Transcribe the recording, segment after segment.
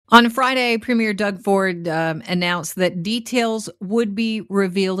On Friday, Premier Doug Ford announced that details would be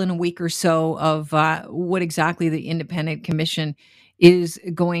revealed in a week or so of what exactly the independent commission is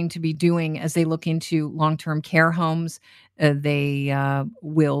going to be doing as they look into long-term care homes. They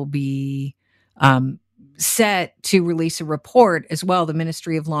will be set to release a report as well, the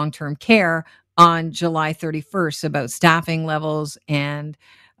Ministry of Long-Term Care, on July 31st about staffing levels, and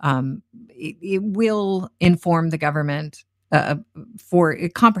it will inform the government for a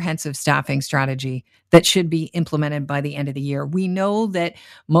comprehensive staffing strategy that should be implemented by the end of the year. We know that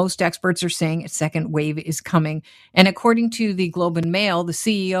most experts are saying a second wave is coming. And according to the Globe and Mail, the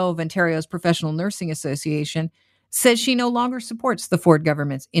CEO of Ontario's Professional Nursing Association says she no longer supports the Ford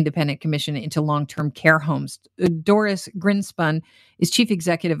government's independent commission into long-term care homes. Doris Grinspun is Chief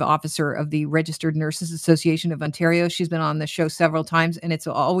Executive Officer of the Registered Nurses Association of Ontario. She's been on the show several times, and it's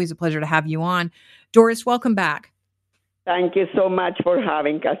always a pleasure to have you on. Doris, welcome back. Thank you so much for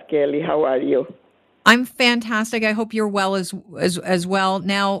having us, Kelly. How are you? I'm fantastic. I hope you're well as well.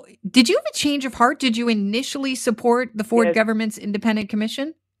 Now, did you have a change of heart? Did you initially support the Ford government's independent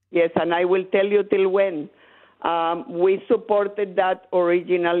commission? Yes, and I will tell you till when. We supported that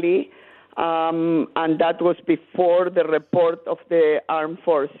originally, and that was before the report of the armed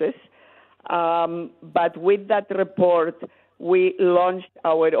forces. But with that report, we launched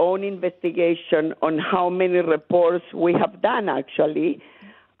our own investigation on how many reports we have done, actually.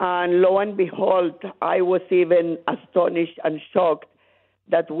 And lo and behold, I was even astonished and shocked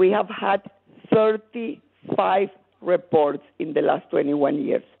that we have had 35 reports in the last 21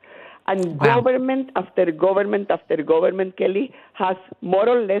 years. And wow. Government after government after government, Kelly, has more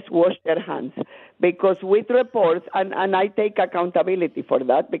or less washed their hands. Because with reports, and I take accountability for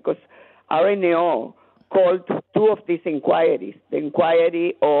that, because RNAO called two of these inquiries, the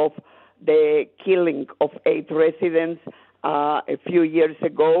inquiry of the killing of 8 residents a few years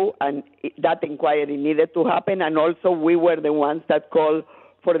ago, and that inquiry needed to happen, and also we were the ones that called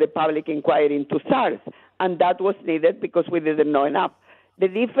for the public inquiry into SARS, and that was needed because we didn't know enough. The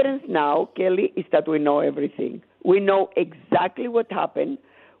difference now, Kelly, is that we know everything. We know exactly what happened.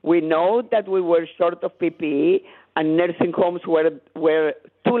 We know that we were short of PPE, and nursing homes were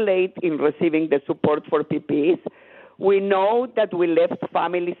too late in receiving the support for PPEs. We know that we left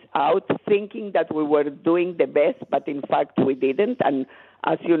families out thinking that we were doing the best, but in fact we didn't. And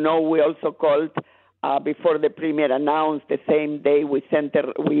as you know, we also called before the Premier announced the same day we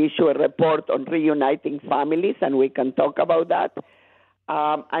issue a report on reuniting families, and we can talk about that.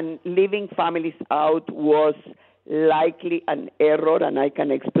 And leaving families out was likely an error, and I can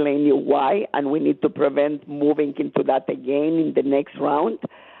explain you why, and we need to prevent moving into that again in the next round.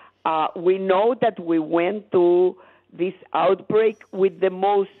 We know that we went to this outbreak with the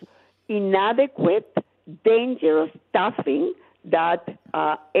most inadequate, dangerous staffing that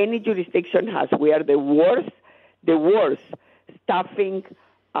any jurisdiction has. We are the worst staffing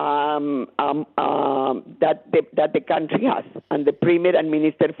that the country has. And the Premier and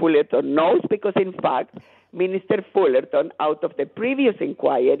Minister Fullerton knows, because in fact, Minister Fullerton, out of the previous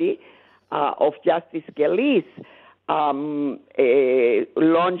inquiry of Justice Scalise,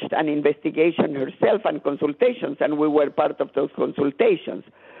 launched an investigation herself and consultations, and we were part of those consultations.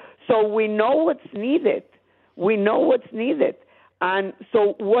 So we know what's needed. And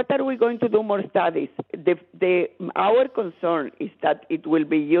so what are we going to do more studies? Our concern is that it will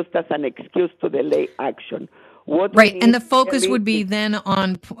be used as an excuse to delay action. Right, and the focus would be then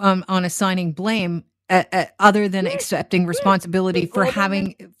on assigning blame other than accepting responsibility for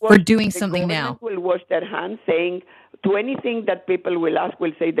doing something now. The government will wash their hands, saying to anything that people will ask,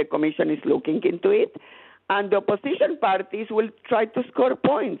 will say the commission is looking into it, and the opposition parties will try to score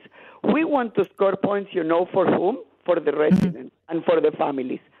points. We want to score points, for whom? For the residents and for the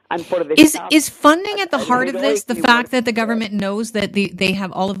families. And for the is funding at the heart of this, the fact that the government knows that they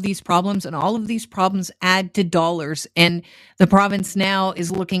have all of these problems, and all of these problems add to dollars, and the province now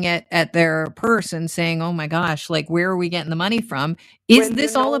is looking at their purse and saying, oh my gosh, like, where are we getting the money from? Is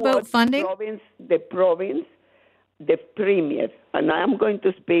this all about funding? The province, the Premier, and I am going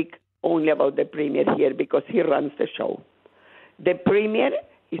to speak only about the Premier here because he runs the show. The Premier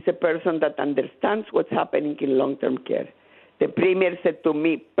is a person that understands what's happening in long-term care. The Premier said to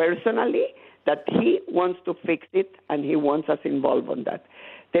me personally that he wants to fix it and he wants us involved on that.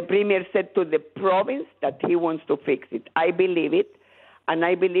 The Premier said to the province that he wants to fix it. I believe it, and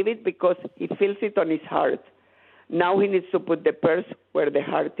I believe it because he feels it on his heart. Now he needs to put the purse where the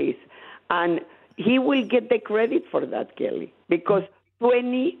heart is. And he will get the credit for that, Kelly, because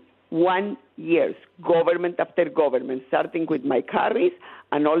 21 years, government after government, starting with Mike Harris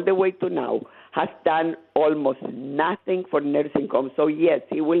and all the way to now, has done almost nothing for nursing homes. So yes,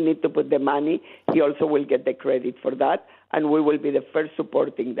 he will need to put the money. He also will get the credit for that, and we will be the first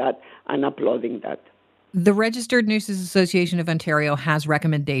supporting that and applauding that. The Registered Nurses Association of Ontario has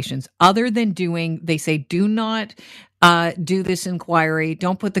recommendations. Other than they say, do not do this inquiry.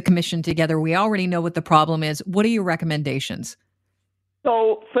 Don't put the commission together. We already know what the problem is. What are your recommendations?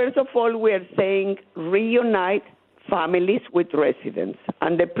 So first of all, we are saying reunite families with residents.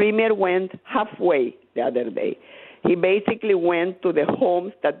 And the premier went halfway the other day. He basically went to the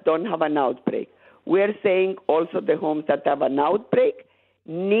homes that don't have an outbreak. We are saying also the homes that have an outbreak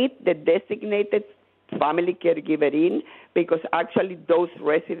need the designated family caregiver in, because actually those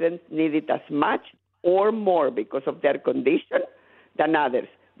residents need it as much or more because of their condition than others.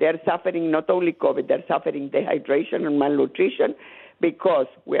 They are suffering not only COVID, they're suffering dehydration and malnutrition because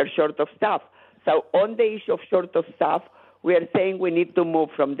we are short of staff. So on the issue of short of staff, we are saying we need to move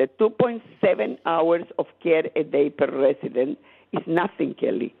from the 2.7 hours of care a day per resident. Is nothing,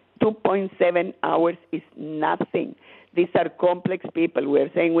 Kelly. 2.7 hours is nothing. These are complex people. We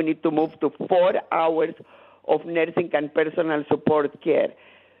are saying we need to move to 4 hours of nursing and personal support care,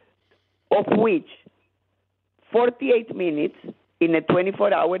 of which 48 minutes in a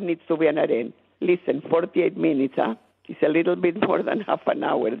 24-hour needs to be an RN. Listen, 48 minutes, It's a little bit more than half an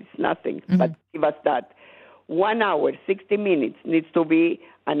hour. It's nothing, but give us that. 1 hour, 60 minutes needs to be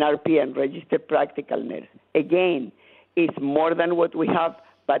an RPN, registered practical nurse. Again, it's more than what we have,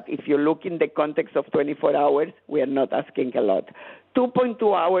 but if you look in the context of 24 hours, we are not asking a lot. 2.2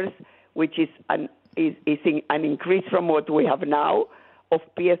 hours, which is an increase from what we have now of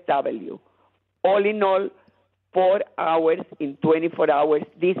PSW. All in all, 4 hours in 24 hours.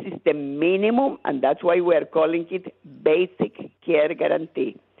 This is the minimum, and that's why we are calling it basic care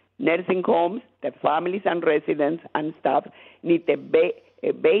guarantee. Nursing homes, the families and residents and staff need a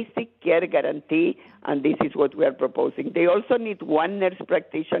basic care guarantee, and this is what we are proposing. They also need one nurse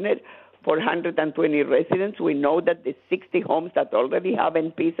practitioner for 120 residents. We know that the 60 homes that already have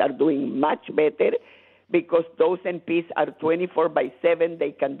NPs are doing much better because those NPs are 24/7.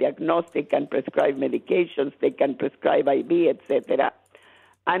 They can diagnose, they can prescribe medications, they can prescribe IV, etc.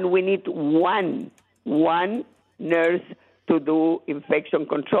 And we need one nurse to do infection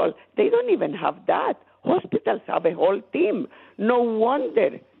control. They don't even have that. Hospitals have a whole team. No wonder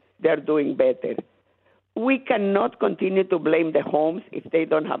they're doing better. We cannot continue to blame the homes if they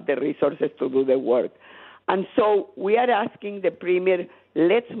don't have the resources to do the work. And so we are asking the Premier,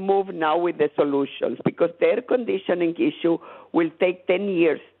 let's move now with the solutions, because the air conditioning issue will take 10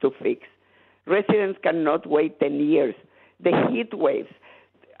 years to fix. Residents cannot wait 10 years. The heat waves,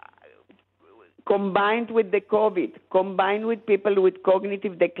 combined with the COVID, combined with people with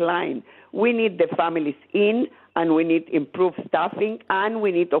cognitive decline, we need the families in, and we need improved staffing, and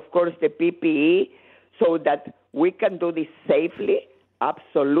we need, of course, the PPE so that we can do this safely.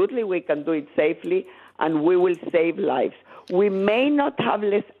 Absolutely, we can do it safely, and we will save lives. We may not have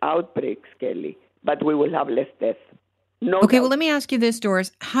less outbreaks, Kelly, but we will have less deaths. No okay, doubt. well, let me ask you this,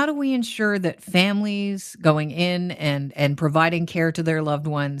 Doris. How do we ensure that families going in and providing care to their loved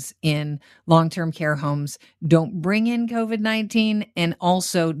ones in long-term care homes don't bring in COVID-19 and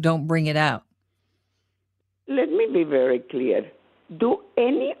also don't bring it out? Let me be very clear. Do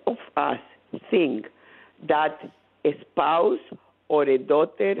any of us think that a spouse or a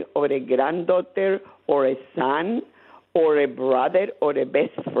daughter or a granddaughter or a son or a brother or a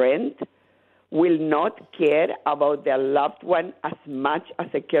best friend will not care about their loved one as much as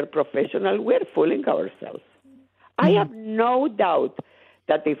a care professional? We're fooling ourselves. I have no doubt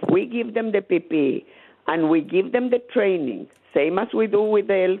that if we give them the PPE and we give them the training, same as we do with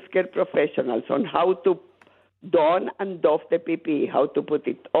the healthcare professionals, on how to don and doff the PPE, how to put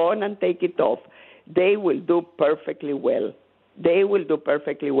it on and take it off, they will do perfectly well. They will do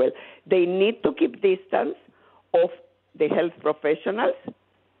perfectly well. They need to keep distance of the health professionals.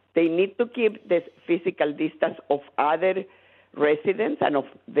 They need to keep the physical distance of other residents and of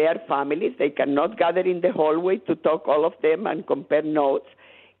their families. They cannot gather in the hallway to talk, all of them, and compare notes.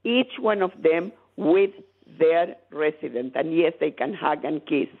 Each one of them with their resident. And yes, they can hug and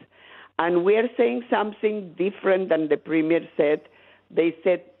kiss. And we are saying something different than the Premier said. They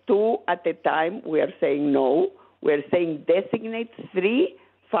said 2 at a time. We are saying no. We are saying designate 3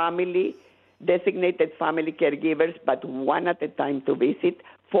 designated family caregivers, but 1 at a time to visit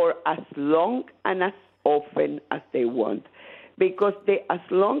for as long and as often as they want. Because the as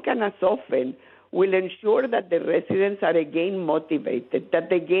long and as often will ensure that the residents are again motivated, that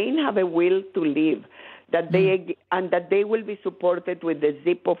they again have a will to live, that they will be supported with the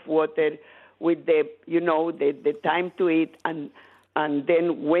sip of water, with the time to eat, and And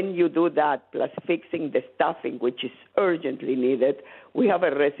then when you do that, plus fixing the staffing, which is urgently needed, we have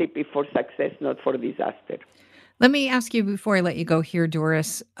a recipe for success, not for disaster. Let me ask you before I let you go here,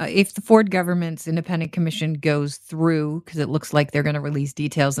 Doris, if the Ford government's independent commission goes through, because it looks like they're going to release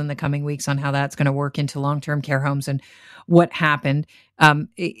details in the coming weeks on how that's going to work into long-term care homes and what happened.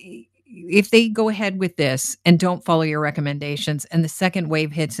 If they go ahead with this and don't follow your recommendations and the second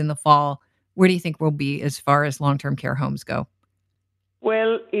wave hits in the fall, where do you think we'll be as far as long-term care homes go?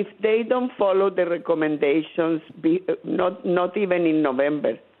 Well, if they don't follow the recommendations, not even in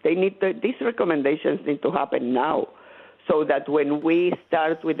November, these recommendations need to happen now, so that when we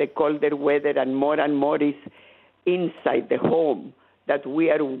start with the colder weather and more is inside the home, that we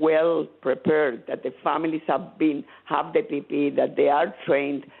are well prepared, that the families have the PPE, that they are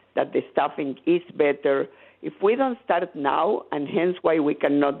trained, that the staffing is better. If we don't start now, and hence why we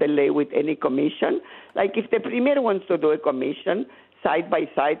cannot delay with any commission, like if the Premier wants to do a commission side by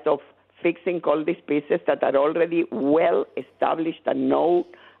side of fixing all these pieces that are already well established and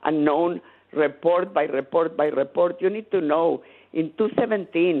known report by report, you need to know in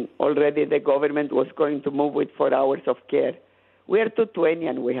 2017 already the government was going to move with 4 hours of care. We are 2020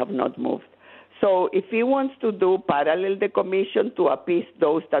 and we have not moved. So if he wants to do parallel the commission to appease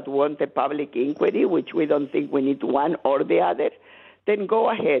those that want a public inquiry, which we don't think we need one or the other, then go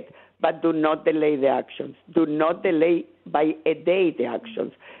ahead. But do not delay the actions. Do not delay by a day the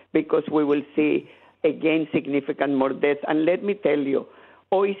actions, because we will see, again, significant more deaths. And let me tell you,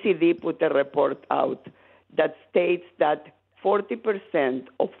 OECD put a report out that states that 40%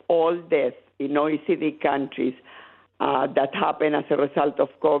 of all deaths in OECD countries that happen as a result of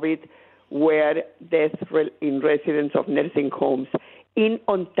COVID were deaths in residents of nursing homes. In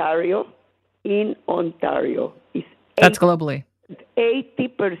Ontario, is that's globally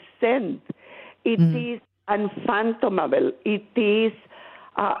 80%. It is unfathomable. It is.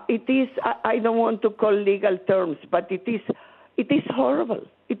 I don't want to call legal terms, but it is horrible.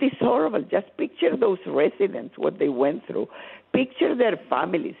 It is horrible. Just picture those residents, what they went through. Picture their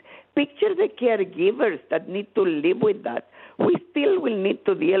families. Picture the caregivers that need to live with that. We still will need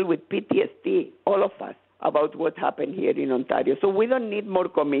to deal with PTSD, all of us, about what happened here in Ontario. So we don't need more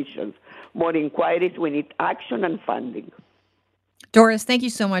commissions, more inquiries. We need action and funding. Doris, thank you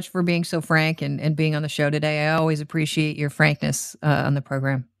so much for being so frank and being on the show today. I always appreciate your frankness on the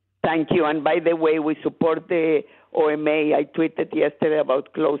program. Thank you. And by the way, we support the OMA. I tweeted yesterday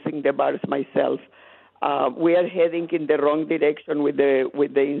about closing the bars myself. We are heading in the wrong direction with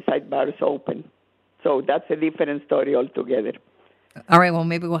the inside bars open. So that's a different story altogether. All right. Well,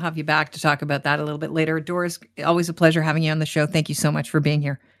 maybe we'll have you back to talk about that a little bit later. Doris, always a pleasure having you on the show. Thank you so much for being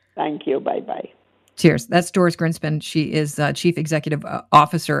here. Thank you. Bye-bye. Cheers. That's Doris Grinspun. She is Chief Executive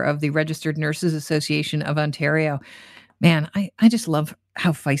Officer of the Registered Nurses Association of Ontario. Man, I just love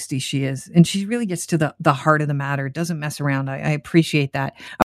how feisty she is. And she really gets to the heart of the matter, doesn't mess around. I appreciate that.